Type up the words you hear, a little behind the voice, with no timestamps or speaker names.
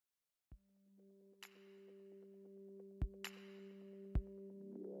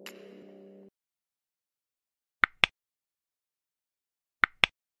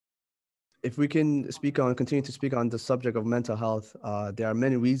if we can continue to speak on the subject of mental health, there are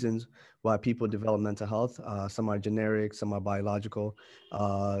many reasons why people develop mental health. Some are generic, some are biological,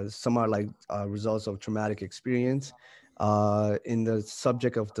 some are like results of traumatic experience. In the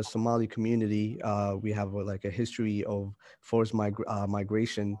subject of the Somali community, we have like a history of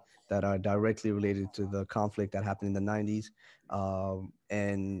migration that are directly related to the conflict that happened in the 90s.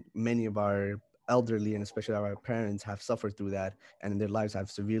 And many of our elderly and especially our parents have suffered through that, and their lives have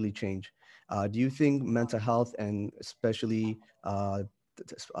severely changed. Do you think mental health and especially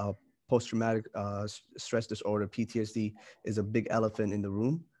post-traumatic stress disorder (PTSD) is a big elephant in the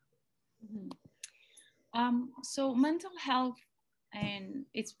room? Mhm. So mental health, and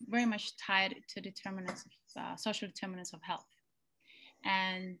it's very much tied to determinants of social determinants of health,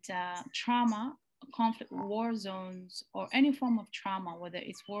 and trauma, conflict, war zones, or any form of trauma, whether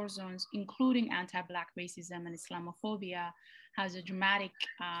it's war zones, including anti-Black racism and Islamophobia, has a dramatic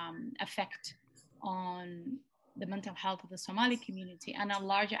effect on the mental health of the Somali community and a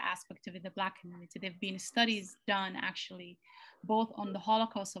larger aspect of it, the Black community. There have been studies done actually both on the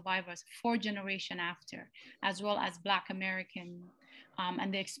Holocaust survivors 4 generations after, as well as Black American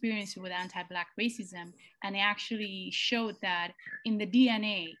and the experience with anti-Black racism. And it actually showed that in the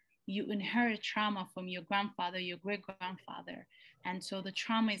DNA, you inherit trauma from your grandfather, your great grandfather. And so the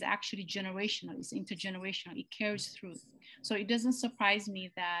trauma is actually generational, it's intergenerational, it carries through. So it doesn't surprise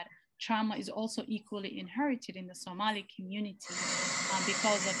me that trauma is also equally inherited in the Somali community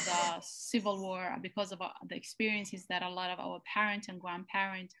because of the civil war, because of the experiences that a lot of our parents and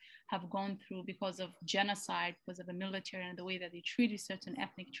grandparents have gone through because of genocide, because of the military and the way that they treated certain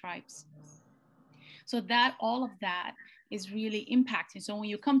ethnic tribes. So that all of that is really impacting. So when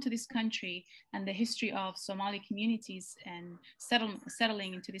you come to this country and the history of Somali communities and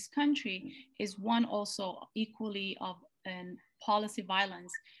settling into this country is one also equally of an policy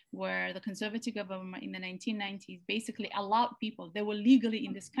violence, where the conservative government in the 1990s basically allowed people, they were legally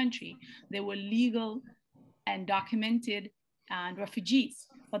in this country, they were legal and documented and refugees,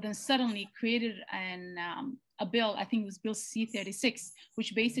 but then suddenly created a bill, I think it was Bill C-36,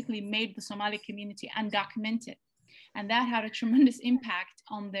 which basically made the Somali community undocumented. And that had a tremendous impact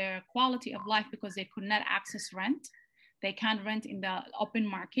on their quality of life because they could not access rent. They can't rent in the open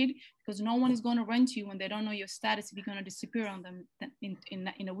market because no one is going to rent you when they don't know your status if you're going to disappear on them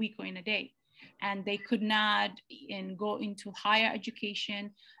in a week or in a day. And they could not go into higher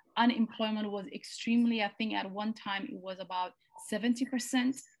education. Unemployment was extremely, I think at one time it was about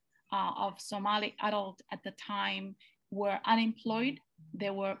 70% of Somali adults at the time were unemployed.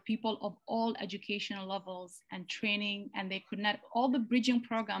 There were people of all educational levels and training, and they could not, all the bridging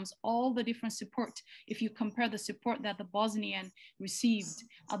programs, all the different support. If you compare the support that the Bosnian received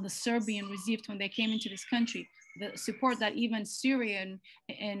and the Serbian received when they came into this country, the support that even Syrian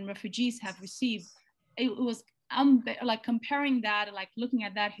and refugees have received, it was like comparing that, like looking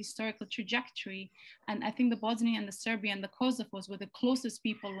at that historical trajectory. And I think the Bosnian and the Serbian and the Kosovos were the closest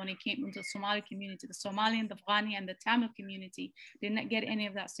people when it came into the Somali community. The Somali and the Afghani and the Tamil community did not get any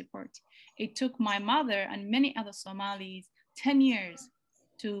of that support. It took my mother and many other Somalis 10 years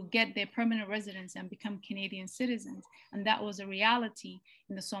to get their permanent residence and become Canadian citizens. And that was a reality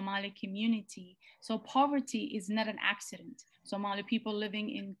in the Somali community. So poverty is not an accident. Somali people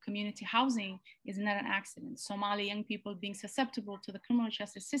living in community housing is not an accident. Somali young people being susceptible to the criminal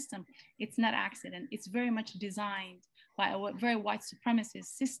justice system, it's not accident. It's very much designed by a very white supremacist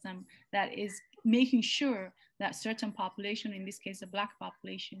system that is making sure that certain population, in this case the Black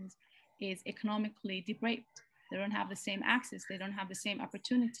populations, is economically deprived. They don't have the same access. They don't have the same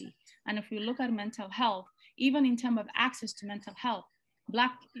opportunity. And if we look at mental health, even in terms of access to mental health,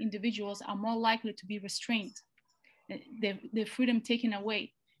 Black individuals are more likely to be restrained, their freedom taken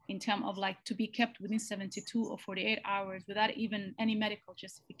away in terms of like to be kept within 72 or 48 hours without even any medical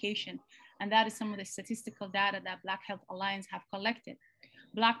justification. And that is some of the statistical data that Black Health Alliance have collected.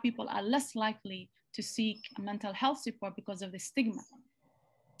 Black people are less likely to seek mental health support because of the stigma.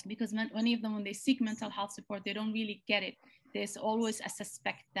 Because many of them, when they seek mental health support, they don't really get it. There's always a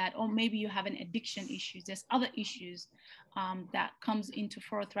suspect that, oh, maybe you have an addiction issue. There's other issues that comes into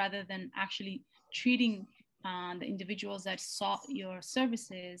forth rather than actually treating the individuals that sought your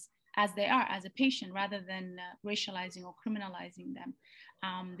services as they are, as a patient, rather than racializing or criminalizing them.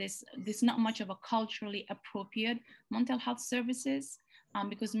 There's not much of a culturally appropriate mental health services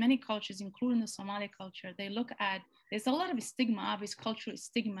because many cultures, including the Somali culture, they look at, there's a lot of stigma, obvious cultural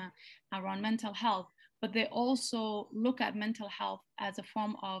stigma around mental health, but they also look at mental health as a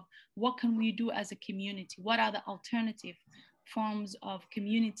form of what can we do as a community? What are the alternatives? forms of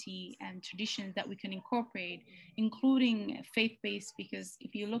community and traditions that we can incorporate, including faith-based, because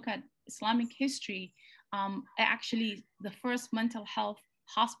if you look at Islamic history, actually the first mental health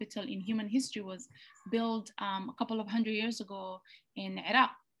hospital in human history was built a couple of hundred years ago in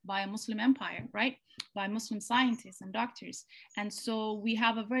Iraq by a Muslim empire, right? By Muslim scientists and doctors. And so we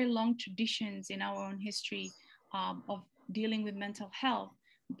have a very long traditions in our own history of dealing with mental health,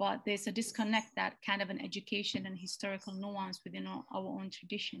 but there's a disconnect, that kind of an education and historical nuance within our own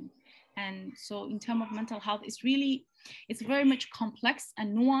tradition. And so in terms of mental health, it's very much complex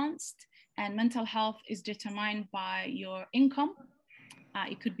and nuanced, and mental health is determined by your income.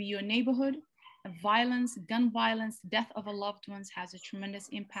 It could be your neighborhood. Violence, gun violence, death of a loved one has a tremendous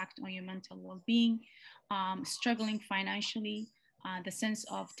impact on your mental well-being. Struggling financially, the sense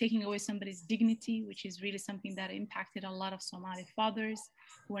of taking away somebody's dignity, which is really something that impacted a lot of Somali fathers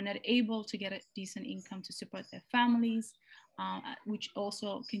who were not able to get a decent income to support their families, which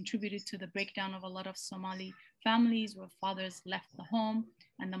also contributed to the breakdown of a lot of Somali families where fathers left the home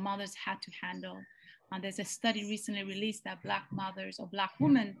and the mothers had to handle. There's a study recently released that Black mothers or Black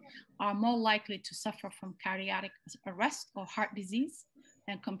women are more likely to suffer from cardiac arrest or heart disease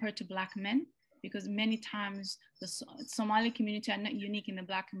than compared to Black men, because many times the Somali community are not unique in the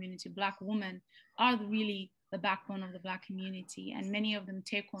Black community. Black women are really the backbone of the Black community, and many of them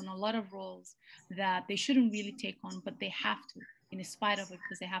take on a lot of roles that they shouldn't really take on, but they have to, in spite of it,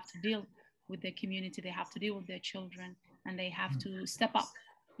 because they have to deal with their community, they have to deal with their children, and they have to step up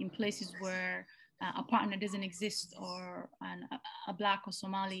in places where a partner doesn't exist, or a Black or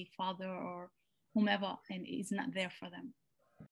Somali father or whomever, and is not there for them.